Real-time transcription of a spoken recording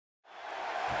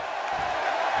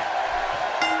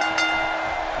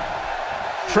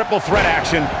triple threat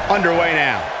action underway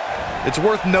now. It's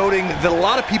worth noting that a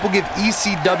lot of people give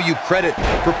ECW credit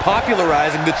for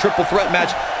popularizing the triple threat match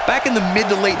back in the mid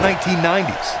to late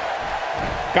 1990s.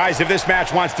 Guys, if this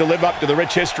match wants to live up to the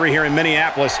rich history here in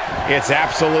Minneapolis, it's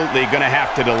absolutely going to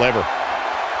have to deliver.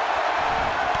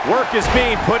 Work is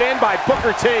being put in by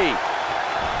Booker T.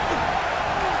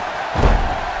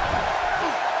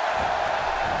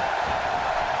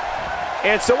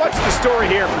 And so what's the story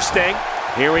here for Sting?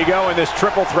 Here we go in this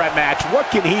triple threat match. What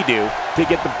can he do to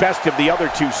get the best of the other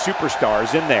two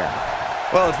superstars in there?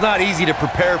 Well, it's not easy to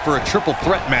prepare for a triple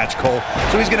threat match, Cole,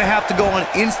 so he's going to have to go on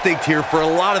instinct here for a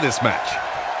lot of this match.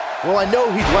 Well, I know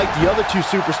he'd like the other two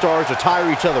superstars to tire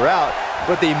each other out,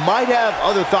 but they might have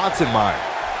other thoughts in mind.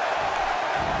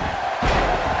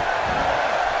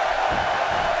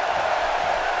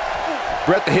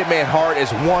 Bret the Hitman Hart is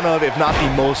one of, if not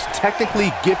the most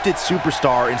technically gifted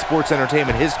superstar in sports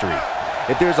entertainment history.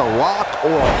 If there's a lock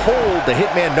or a hold, the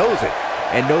Hitman knows it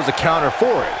and knows a counter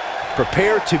for it.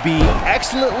 Prepared to be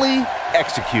excellently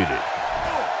executed.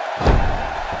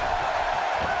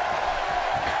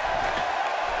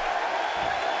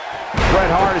 Bret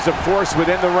Hart is a force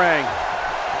within the ring.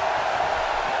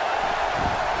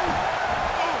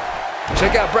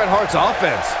 Check out Bret Hart's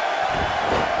offense.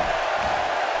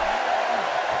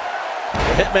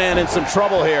 The Hitman in some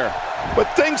trouble here.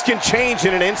 But things can change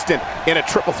in an instant in a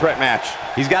triple threat match.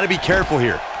 He's got to be careful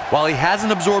here. While he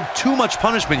hasn't absorbed too much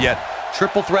punishment yet,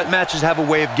 triple threat matches have a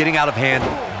way of getting out of hand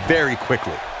very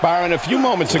quickly. Byron, a few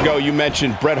moments ago you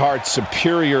mentioned Bret Hart's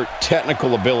superior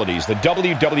technical abilities. The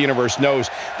WWE Universe knows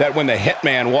that when the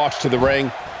Hitman walks to the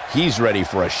ring, he's ready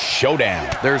for a showdown.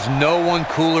 There's no one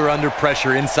cooler under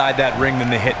pressure inside that ring than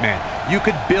the Hitman. You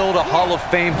could build a Hall of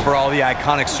Fame for all the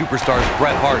iconic superstars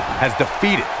Bret Hart has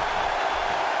defeated.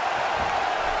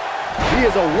 He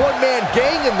is a one-man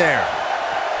gang in there.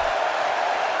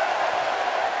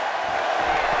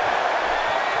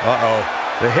 Uh-oh.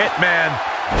 The Hitman.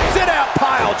 Sit-out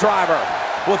pile driver.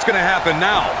 What's going to happen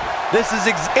now? This is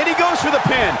and he goes for the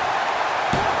pin.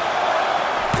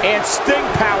 And Sting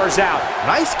powers out.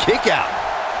 Nice kick out.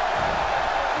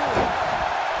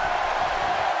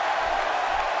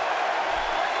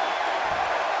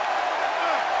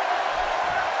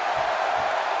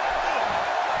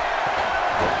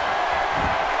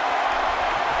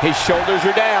 His shoulders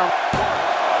are down.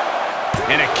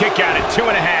 And a kick out at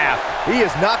 2.5. He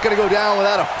is not going to go down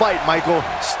without a fight, Michael.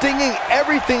 Stinging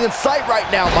everything in sight right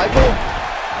now, Michael.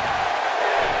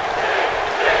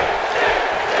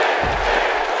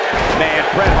 Man,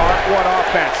 Bret Hart, what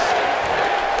offense.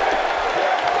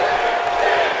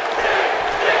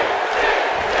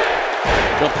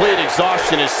 Complete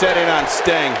exhaustion is setting on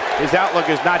Sting. His outlook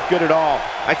is not good at all.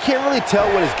 I can't really tell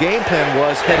what his game plan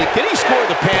was. Did he score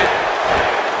the pin?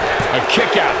 A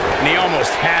kick out, and he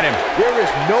almost had him. There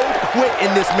is no quit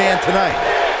in this man tonight.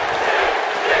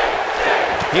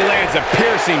 He lands a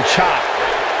piercing chop.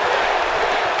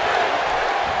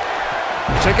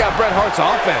 Check out Bret Hart's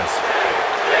offense.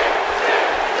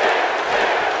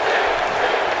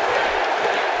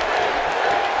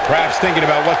 Perhaps thinking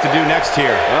about what to do next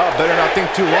here. Well, better not think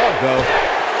too long,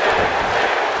 though.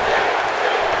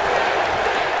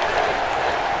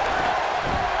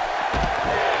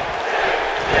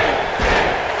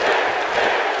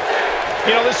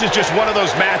 You know, this is just one of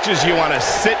those matches you want to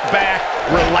sit back,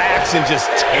 relax, and just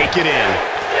take it in.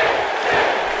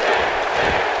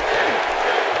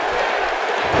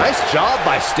 Nice job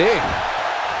by Sting.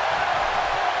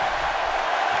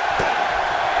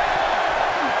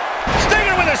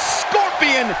 Stinger with a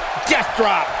scorpion death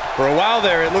drop. For a while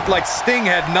there, it looked like Sting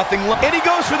had nothing left. And he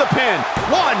goes for the pin.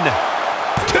 1,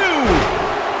 2.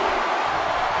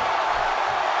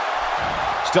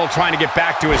 Still trying to get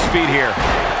back to his feet here.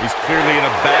 He's clearly in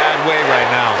a bad way right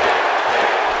now.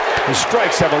 The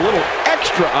strikes have a little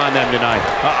extra on them tonight.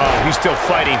 Uh-oh, he's still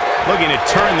fighting, looking to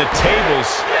turn the tables.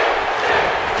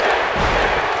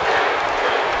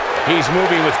 He's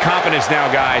moving with confidence now,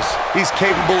 guys. He's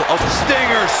capable of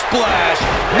Stinger splash.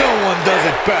 No one does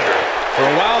it better. For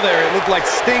a while there, it looked like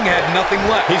Sting had nothing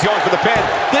left. He's going for the pin.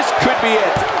 This could be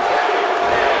it.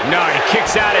 No, he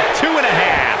kicks out at 2.5.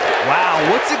 Wow,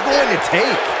 what's it going to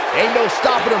take? Ain't no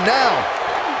stopping him now.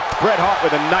 Bret Hart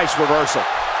with a nice reversal.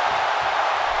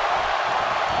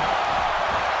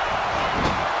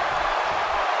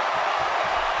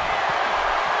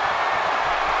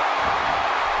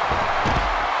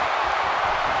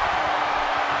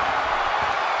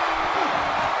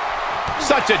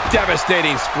 Such a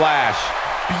devastating splash.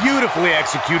 Beautifully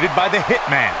executed by the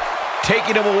Hitman.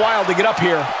 Taking him a while to get up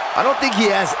here. I don't think he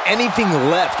has anything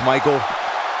left, Michael.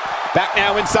 Back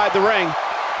now inside the ring.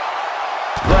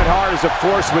 Bret Hart is a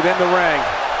force within the ring.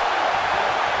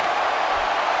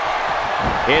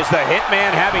 Is the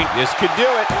Hitman having... This could do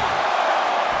it.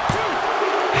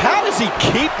 How does he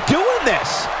keep doing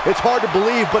this? It's hard to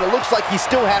believe, but it looks like he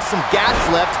still has some gas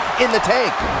left in the tank.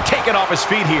 Taken off his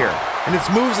feet here. And it's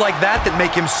moves like that that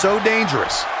make him so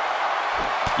dangerous.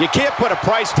 You can't put a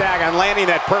price tag on landing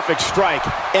that perfect strike,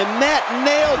 and that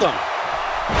nailed him.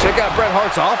 Check out Bret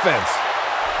Hart's offense.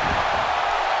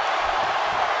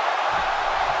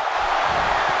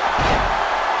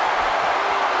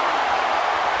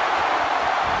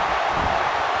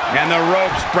 And the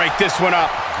ropes break this one up.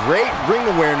 Great ring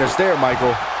awareness there,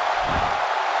 Michael.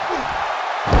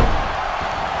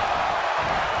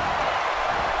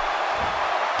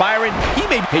 Byron,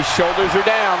 his shoulders are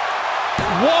down.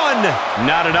 One.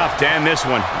 Not enough to end this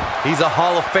one. He's a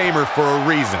Hall of Famer for a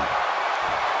reason.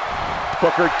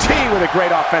 Booker T with a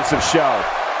great offensive show.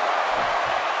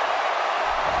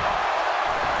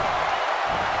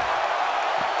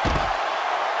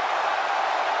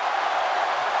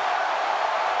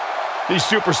 These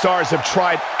superstars have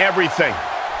tried everything.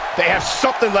 They have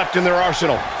something left in their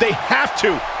arsenal. They have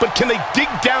to, but can they dig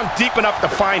down deep enough to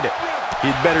find it?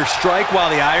 He'd better strike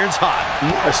while the iron's hot.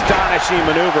 Astonishing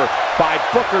maneuver by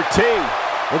Booker T.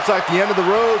 Looks like the end of the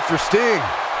road for Sting.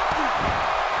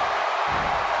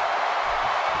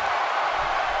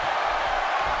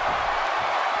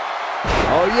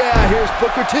 Oh yeah, here's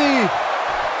Booker T.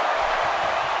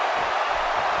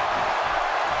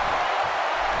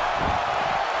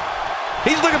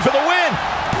 He's looking for the win.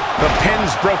 The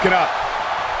pin's broken up.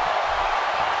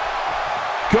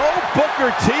 Go, Booker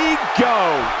T, go.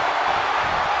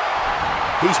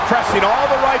 He's pressing all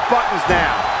the right buttons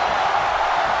now.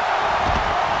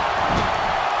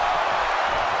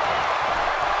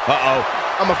 Uh-oh.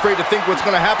 I'm afraid to think what's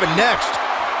going to happen next.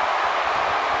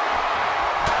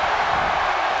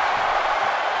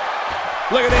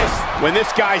 Look at this. When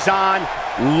this guy's on,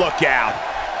 look out.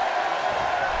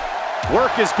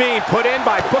 Work is being put in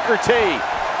by Booker T.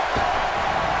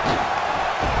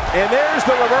 And there's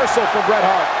the reversal from Bret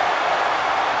Hart.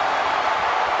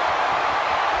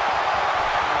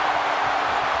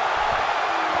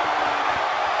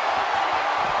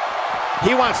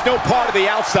 He wants no part of the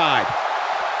outside.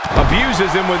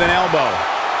 Abuses him with an elbow.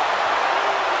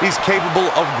 He's capable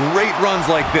of great runs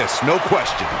like this, no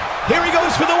question. Here he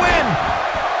goes for the win.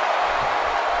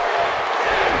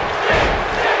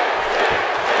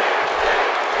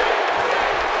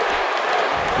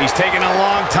 He's taking a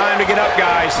long time to get up,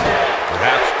 guys.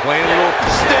 Perhaps playing a little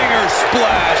stinger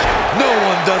splash. No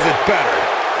one does it better.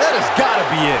 That has got to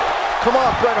be it. Come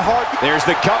on, Bret Hart. There's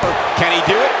the cover. Can he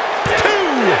do it?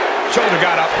 Two! Shoulder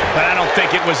got up, but I don't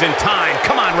think it was in time.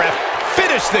 Come on, ref.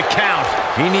 Finish the count.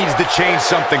 He needs to change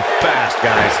something fast,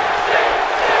 guys.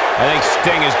 I think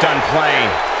Sting is done playing.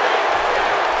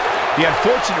 The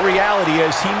unfortunate reality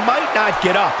is he might not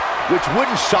get up, which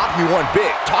wouldn't shock me one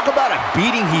bit. Talk about a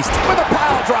beating he's with a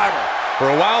pile driver.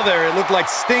 For a while there, it looked like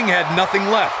Sting had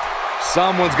nothing left.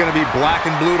 Someone's going to be black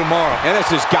and blue tomorrow. And this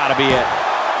has got to be it.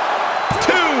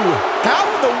 Two! How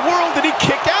in the world did he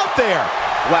kick out there?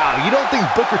 Wow, you don't think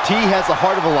Booker T has the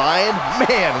heart of a lion?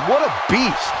 Man, what a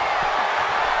beast.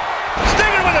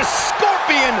 Stinger with a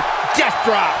scorpion death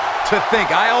drop. To think,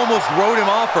 I almost wrote him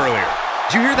off earlier.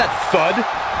 Did you hear that thud?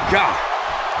 God.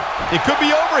 It could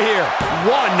be over here.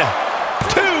 One,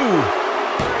 two.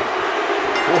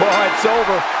 Well, it's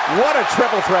over. What a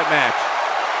triple threat match.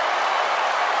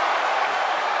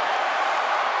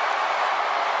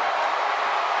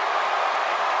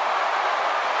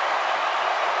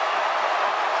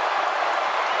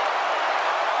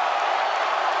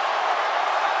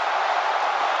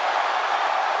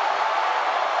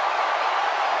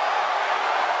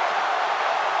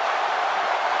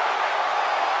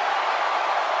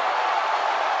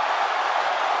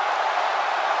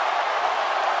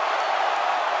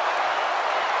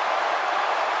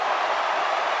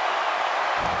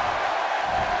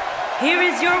 Here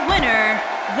is your winner,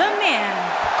 the man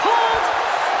called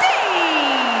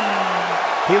Sting.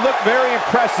 He looked very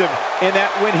impressive in that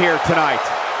win here tonight.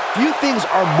 Few things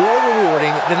are more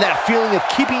rewarding than that feeling of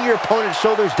keeping your opponent's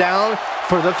shoulders down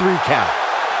for the 3 count.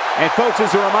 And folks,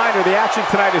 as a reminder, the action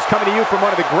tonight is coming to you from one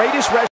of the greatest